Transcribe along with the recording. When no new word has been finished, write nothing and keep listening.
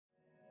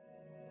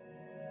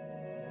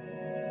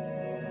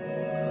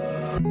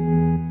Hello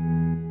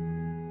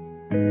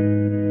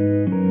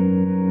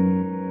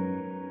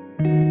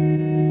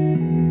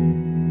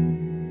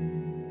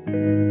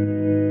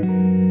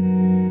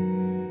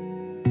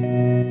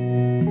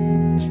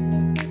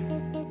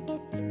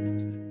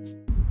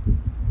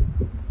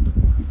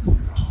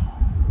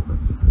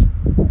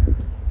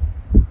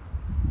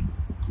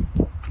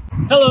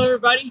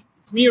everybody,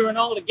 it's me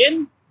Nurul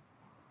again.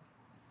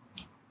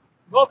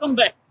 Welcome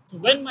back to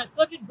When My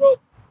Circuit Broke,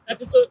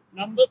 episode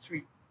number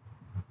 3.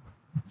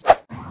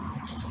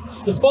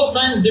 The Sport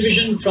Science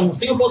Division from the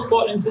Singapore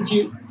Sport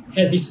Institute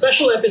has a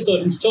special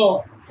episode in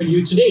store for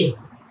you today.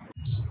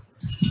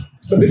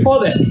 But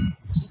before that,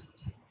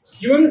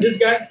 you remember this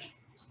guy,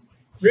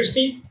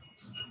 Ripsy?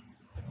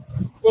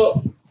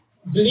 Well,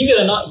 believe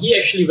it or not, he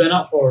actually went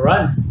out for a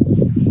run.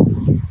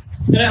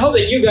 And I hope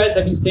that you guys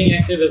have been staying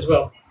active as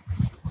well.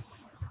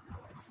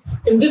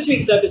 In this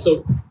week's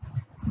episode,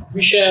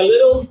 we share a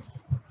little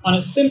on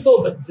a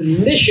simple but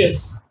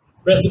delicious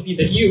recipe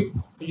that you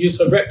could use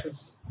for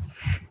breakfast: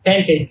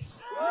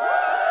 pancakes.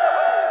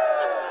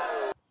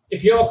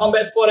 If you're a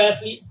combat sport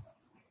athlete,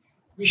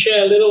 we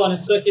share a little on a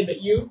circuit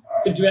that you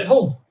could do at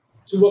home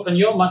to work on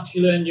your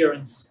muscular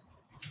endurance.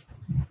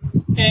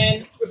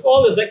 And with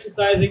all this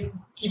exercising,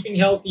 keeping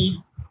healthy,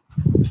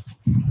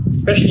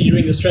 especially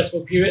during the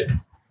stressful period,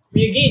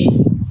 we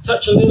again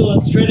touch a little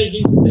on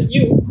strategies that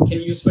you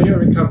can use for your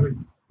recovery.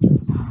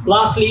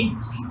 Lastly,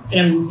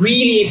 and I'm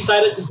really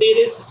excited to say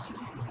this,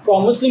 for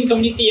our Muslim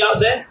community out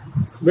there,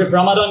 with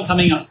Ramadan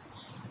coming up,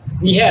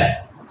 we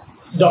have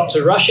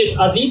Dr. Rashid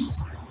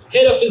Aziz,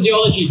 Head of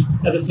Physiology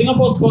at the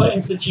Singapore Sport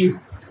Institute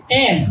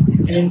and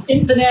an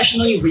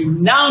internationally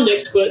renowned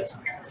expert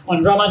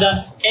on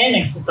Ramadan and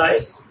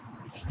exercise,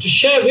 to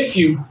share with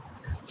you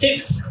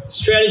tips,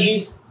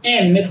 strategies,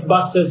 and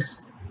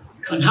mythbusters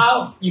on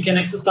how you can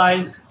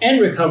exercise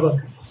and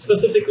recover,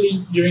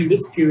 specifically during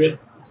this period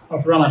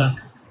of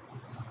Ramadan.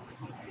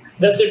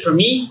 That's it from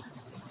me.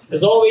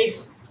 As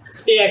always,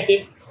 stay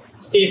active,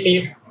 stay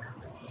safe,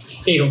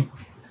 stay home.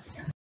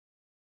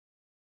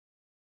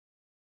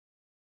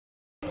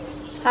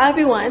 Hi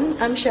everyone,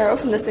 I'm Cheryl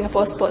from the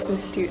Singapore Sports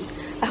Institute.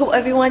 I hope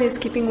everyone is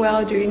keeping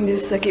well during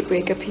this circuit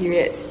breaker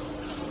period.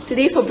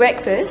 Today for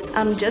breakfast,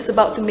 I'm just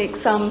about to make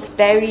some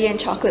berry and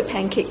chocolate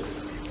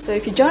pancakes. So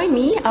if you join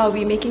me, I'll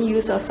be making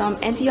use of some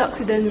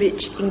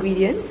antioxidant-rich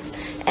ingredients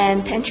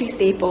and pantry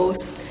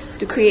staples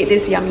to create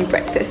this yummy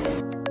breakfast.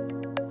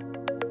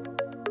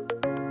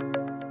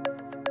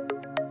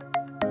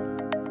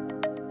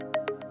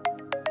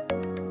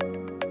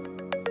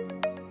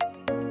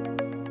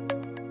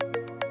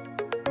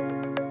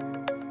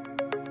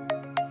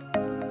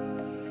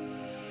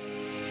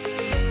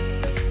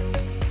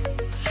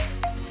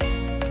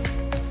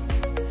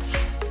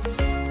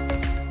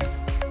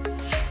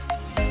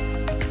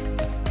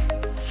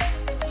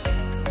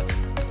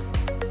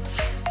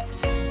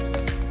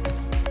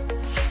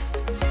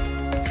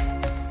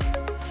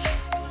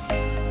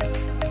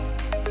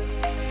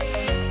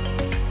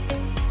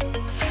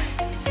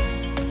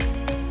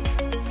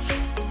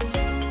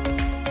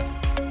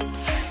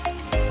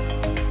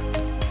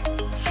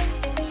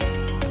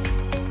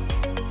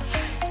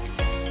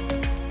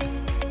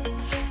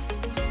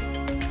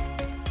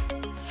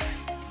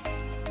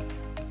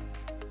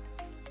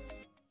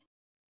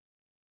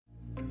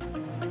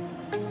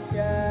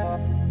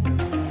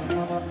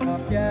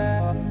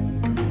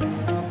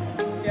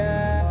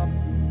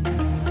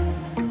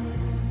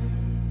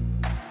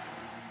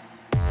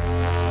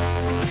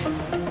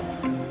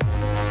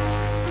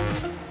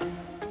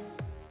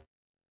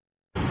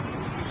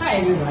 Hi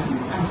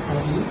everyone, I'm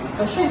Sally,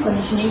 a strength and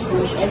conditioning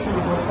coach at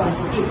Singapore Sport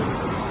Institute.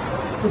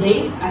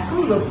 Today, I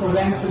come with a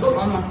program to work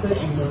on muscular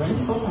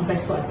endurance for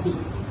complex sport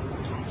athletes.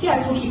 Here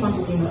are 2 key points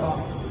to take note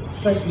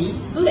of. Firstly,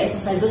 do the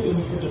exercises in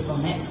the circuit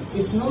format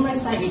with no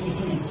rest time in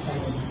between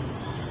exercises.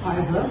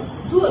 However,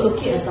 do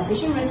allocate a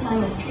sufficient rest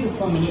time of 3 to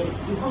 4 minutes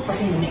before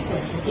starting the next set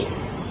of circuit.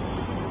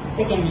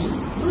 Secondly,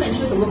 do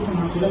ensure to work to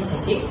muscular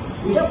fatigue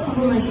without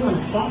compromising on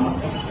the form of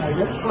the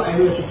exercises for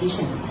every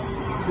repetition.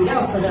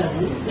 Without further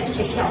ado, let's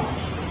check it out.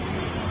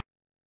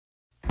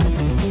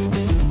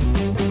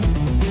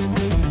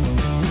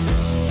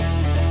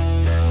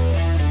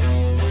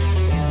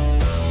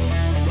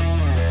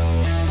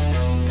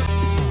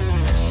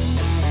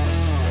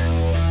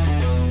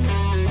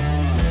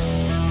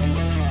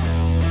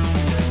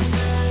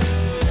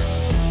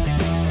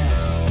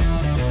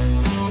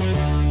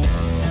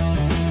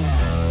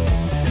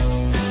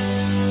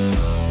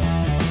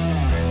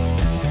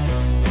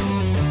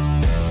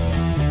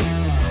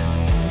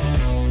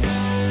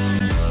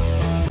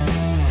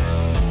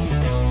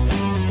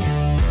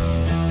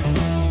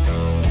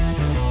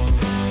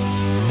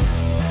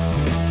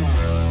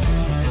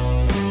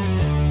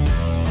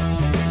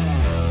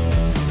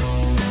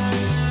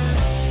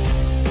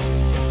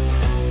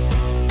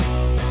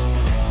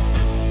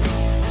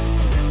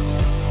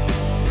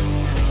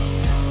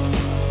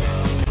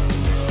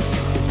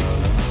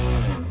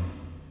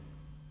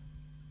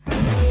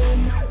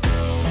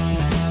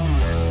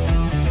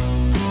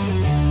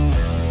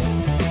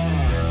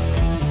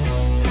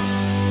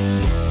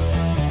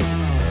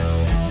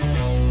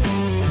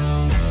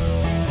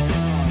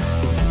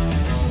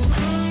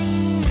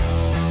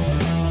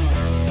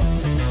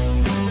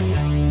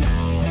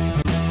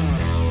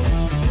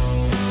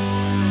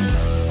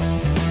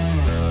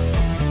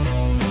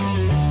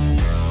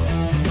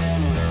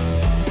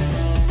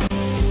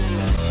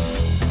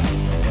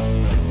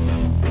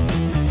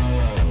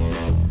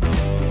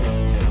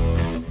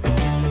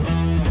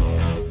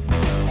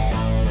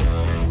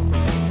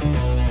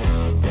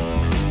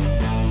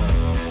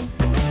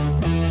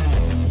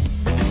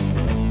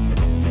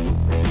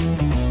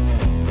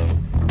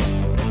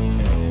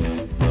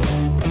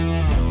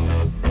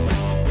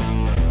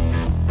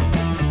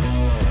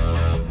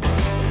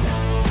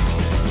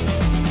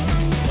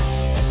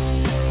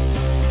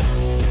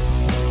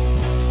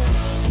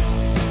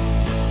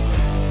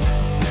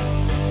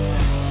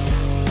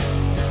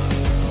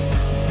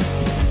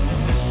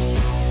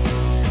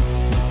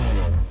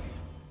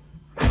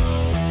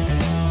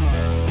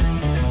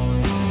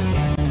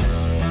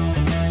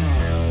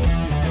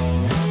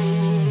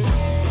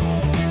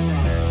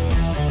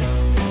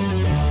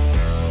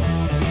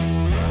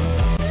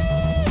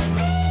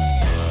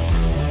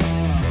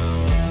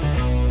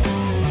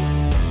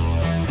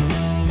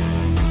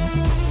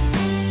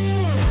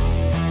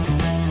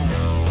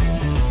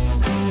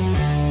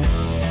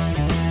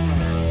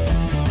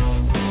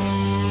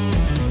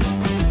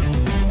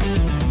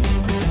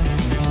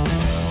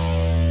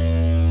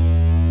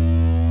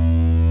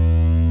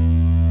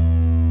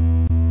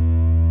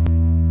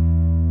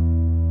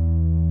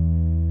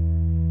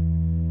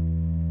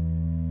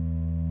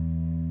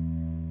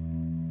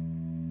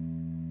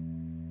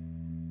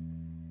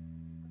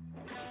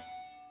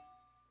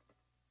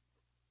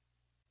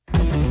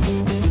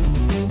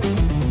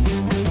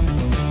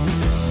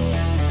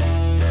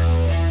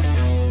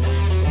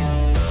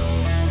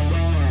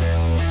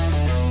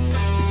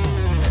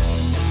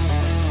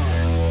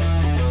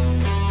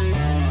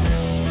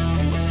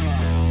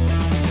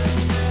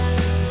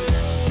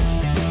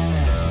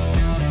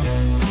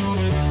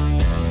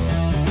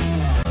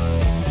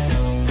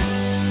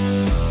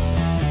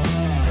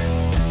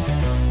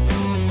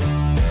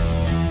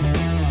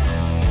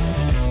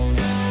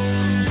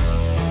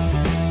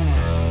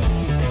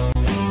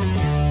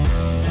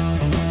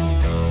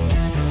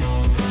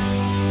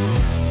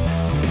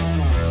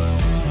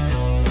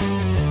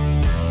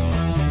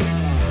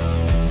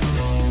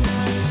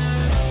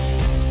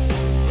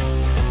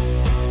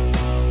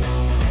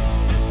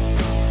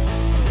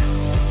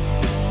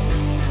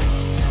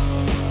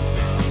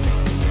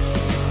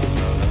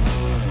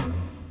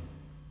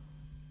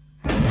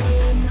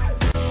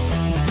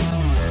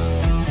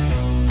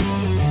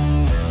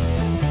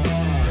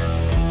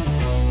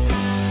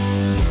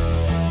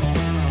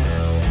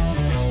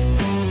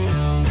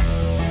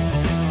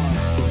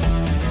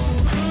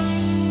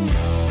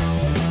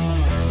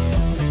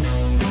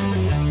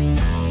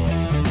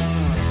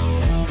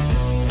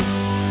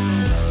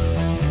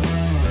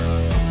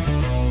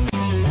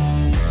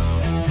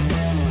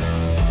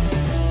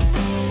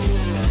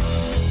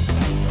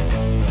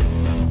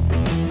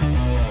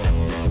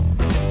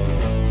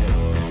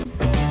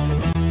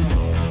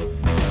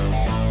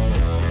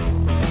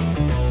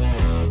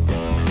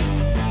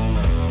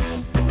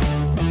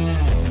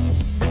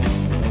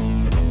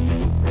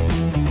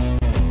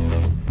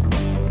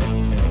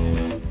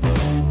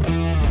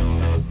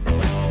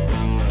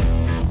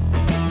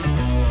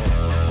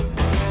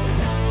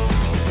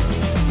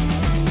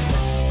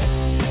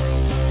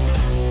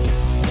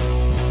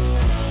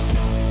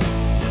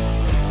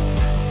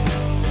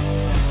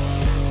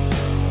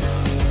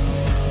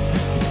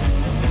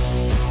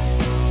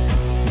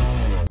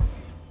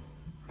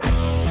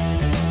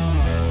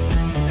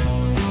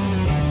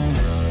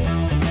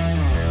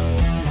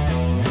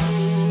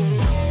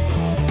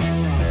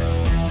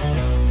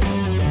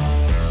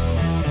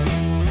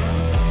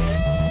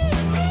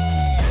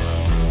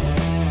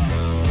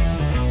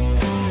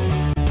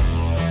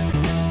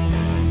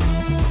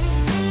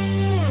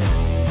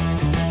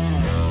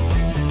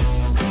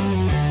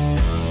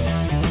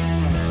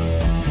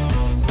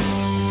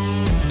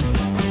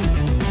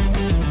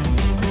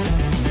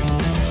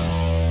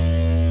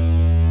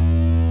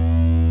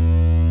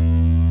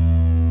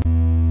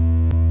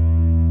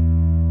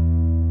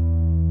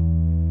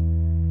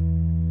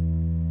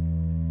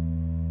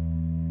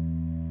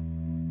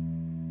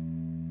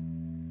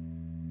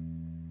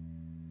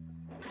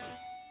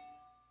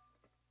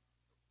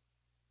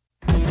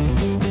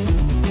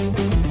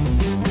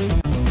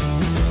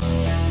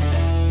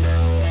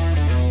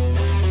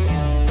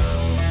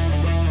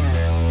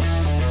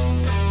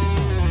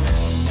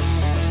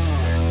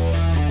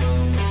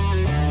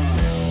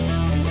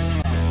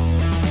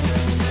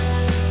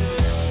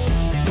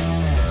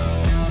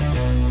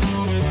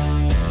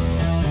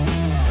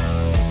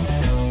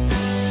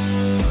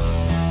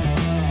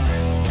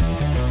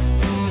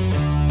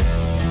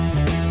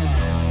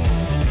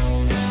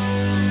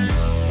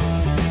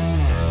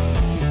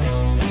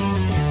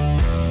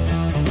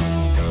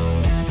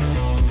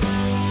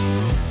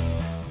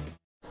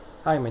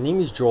 Hi, my name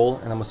is Joel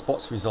and I'm a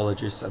sports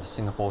physiologist at the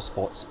Singapore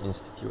Sports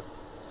Institute.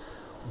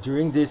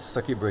 During this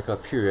circuit breaker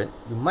period,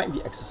 you might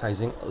be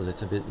exercising a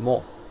little bit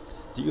more.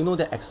 Did you know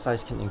that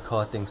exercise can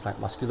incur things like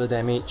muscular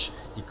damage,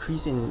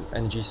 decrease in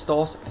energy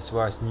stores, as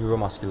well as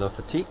neuromuscular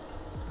fatigue?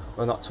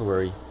 Well, not to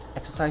worry.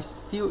 Exercise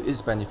still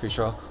is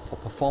beneficial for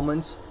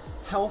performance,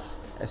 health,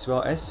 as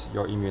well as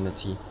your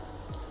immunity.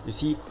 You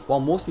see,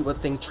 while most people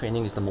think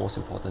training is the most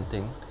important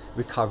thing,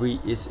 recovery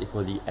is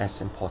equally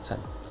as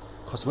important.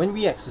 Because when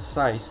we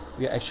exercise,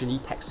 we are actually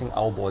taxing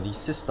our body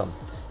system.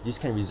 This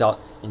can result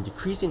in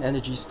decrease in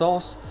energy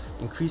stores,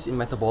 increase in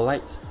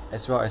metabolites,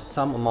 as well as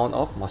some amount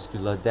of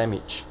muscular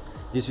damage.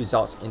 This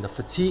results in the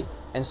fatigue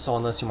and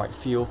soreness you might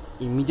feel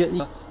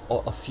immediately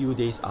or a few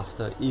days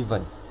after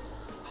even.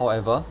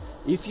 However,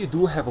 if you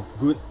do have a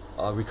good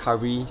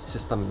recovery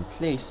system in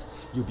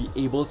place, you'll be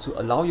able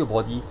to allow your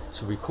body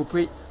to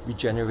recuperate,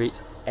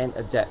 regenerate, and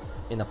adapt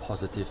in a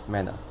positive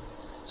manner.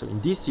 So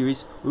in this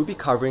series, we'll be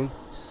covering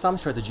some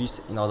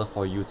strategies in order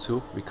for you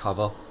to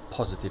recover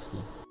positively.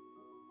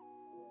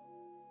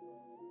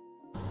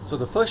 So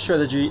the first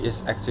strategy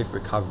is active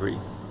recovery.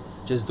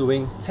 Just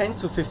doing 10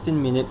 to 15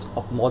 minutes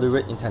of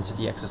moderate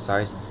intensity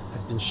exercise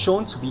has been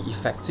shown to be an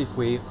effective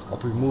way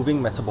of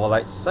removing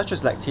metabolites such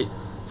as lactate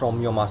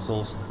from your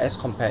muscles as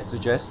compared to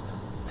just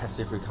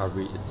passive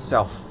recovery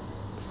itself.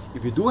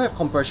 If you do have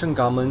compression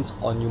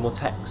garments or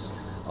pneumotechs,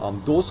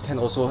 those can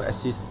also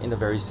assist in the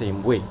very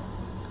same way.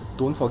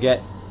 Don't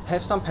forget,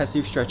 have some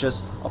passive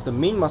stretches of the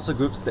main muscle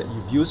groups that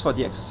you've used for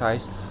the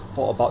exercise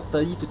for about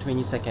 30 to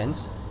 20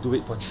 seconds. Do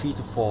it for 3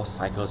 to 4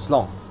 cycles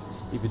long.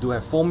 If you do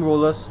have foam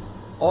rollers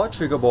or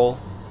trigger ball,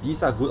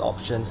 these are good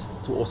options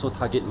to also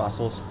target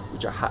muscles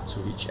which are hard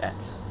to reach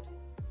at.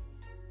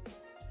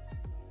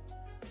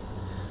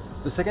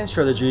 The second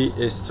strategy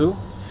is to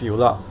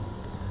fuel up.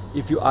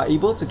 If you are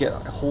able to get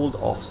a hold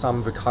of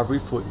some recovery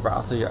food right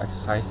after your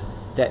exercise,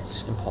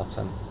 that's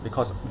important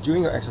because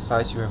during your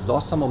exercise you have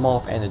lost some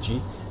amount of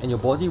energy and your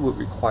body would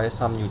require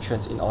some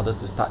nutrients in order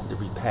to start the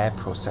repair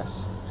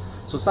process.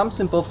 So some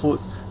simple food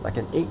like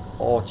an egg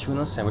or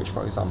tuna sandwich,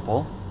 for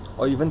example,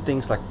 or even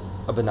things like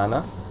a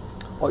banana,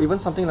 or even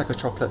something like a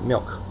chocolate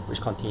milk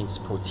which contains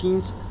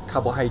proteins,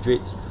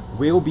 carbohydrates,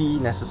 will be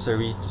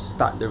necessary to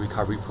start the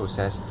recovery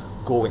process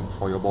going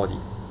for your body.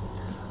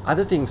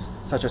 Other things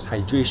such as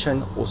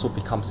hydration also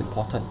becomes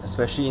important,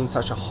 especially in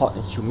such a hot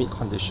and humid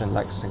condition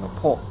like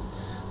Singapore.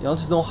 In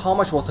order to know how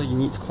much water you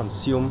need to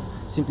consume,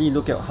 simply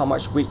look at how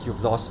much weight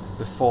you've lost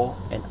before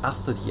and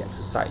after the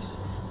exercise.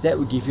 That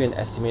will give you an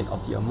estimate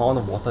of the amount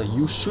of water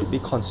you should be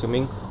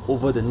consuming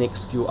over the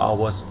next few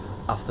hours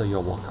after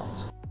your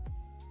workout.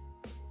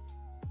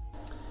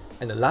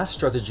 And the last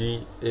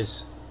strategy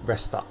is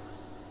rest up.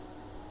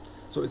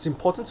 So it's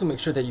important to make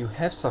sure that you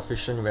have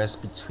sufficient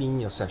rest between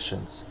your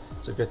sessions.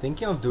 So if you're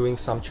thinking of doing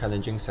some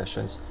challenging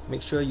sessions,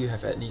 make sure you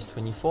have at least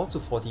 24 to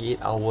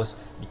 48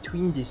 hours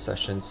between these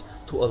sessions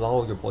to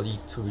allow your body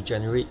to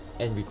regenerate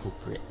and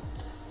recuperate.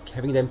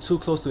 Having them too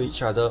close to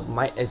each other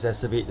might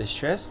exacerbate the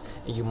stress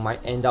and you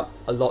might end up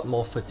a lot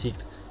more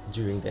fatigued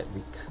during that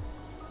week.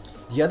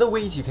 The other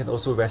ways you can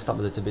also rest up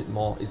a little bit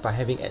more is by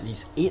having at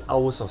least 8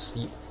 hours of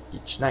sleep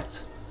each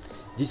night.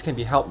 This can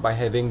be helped by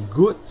having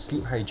good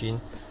sleep hygiene,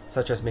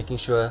 such as making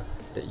sure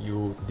that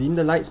you dim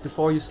the lights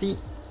before you sleep.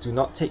 Do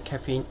not take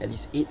caffeine at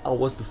least 8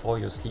 hours before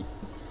your sleep.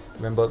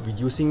 Remember,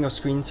 reducing your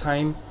screen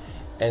time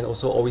and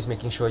also always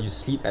making sure you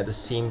sleep at the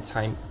same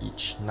time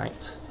each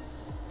night.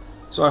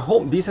 So I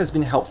hope this has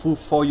been helpful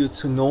for you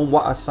to know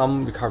what are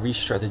some recovery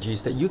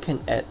strategies that you can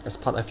add as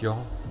part of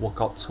your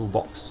workout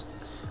toolbox.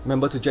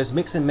 Remember to just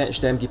mix and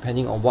match them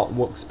depending on what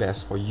works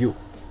best for you.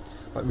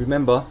 But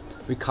remember,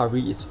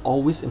 recovery is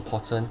always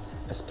important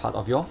as part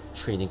of your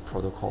training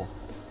protocol.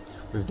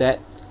 With that,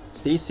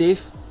 stay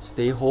safe,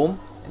 stay home,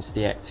 and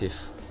stay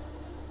active.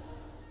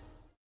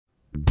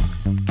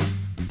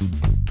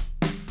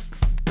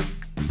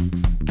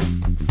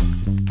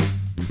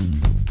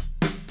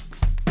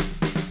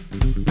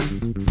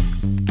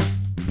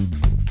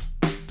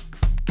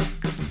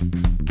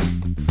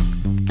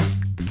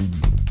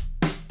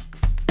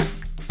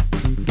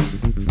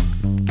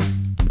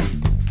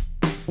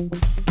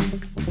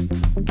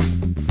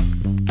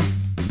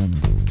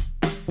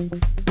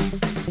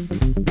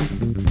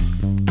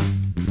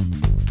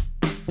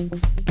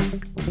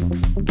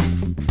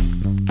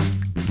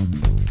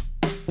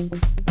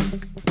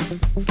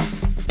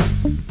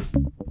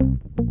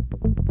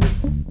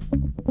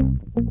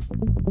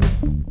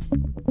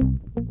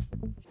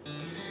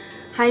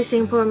 Hi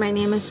Singapore, my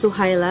name is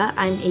Suhaila.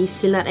 I'm a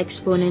Silat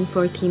Exponent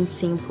for Team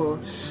Singapore.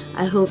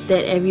 I hope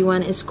that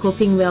everyone is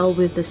coping well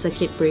with the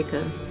circuit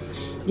breaker.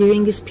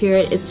 During this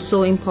period, it's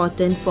so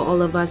important for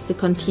all of us to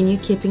continue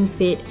keeping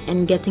fit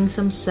and getting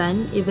some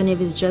sun, even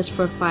if it's just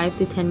for 5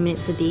 to 10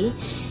 minutes a day,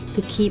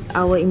 to keep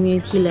our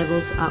immunity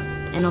levels up,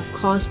 and of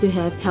course to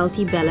have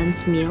healthy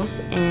balanced meals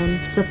and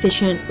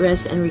sufficient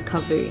rest and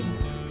recovery.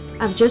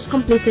 I've just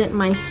completed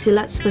my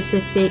Silat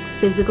specific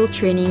physical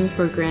training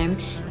program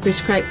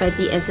prescribed by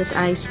the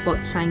SSI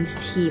Sport Science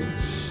Team.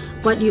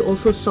 What you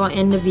also saw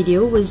in the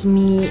video was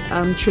me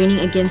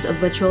training against a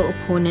virtual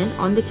opponent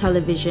on the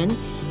television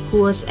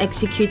who was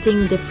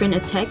executing different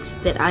attacks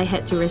that I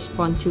had to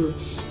respond to.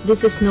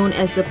 This is known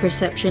as the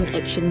perception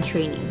action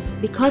training.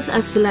 Because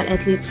us Silat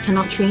athletes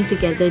cannot train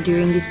together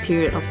during this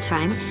period of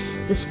time,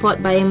 the sport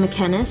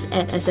biomechanist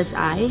at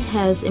SSI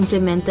has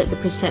implemented the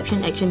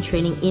perception action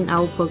training in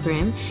our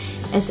program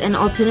as an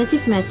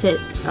alternative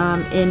method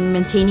in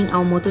maintaining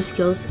our motor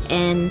skills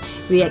and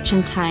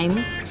reaction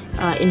time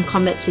in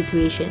combat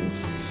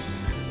situations.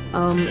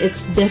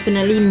 It's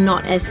definitely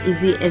not as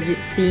easy as it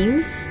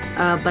seems,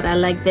 but I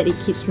like that it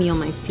keeps me on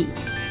my feet.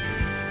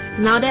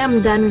 Now that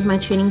I'm done with my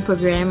training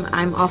program,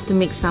 I'm off to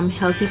make some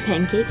healthy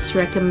pancakes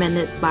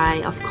recommended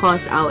by, of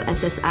course, our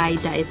SSI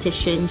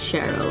dietitian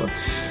Cheryl.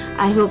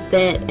 I hope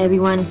that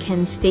everyone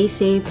can stay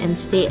safe and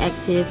stay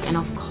active, and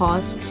of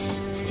course,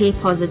 stay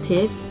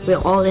positive. We're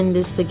all in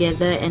this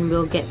together and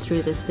we'll get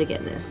through this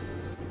together.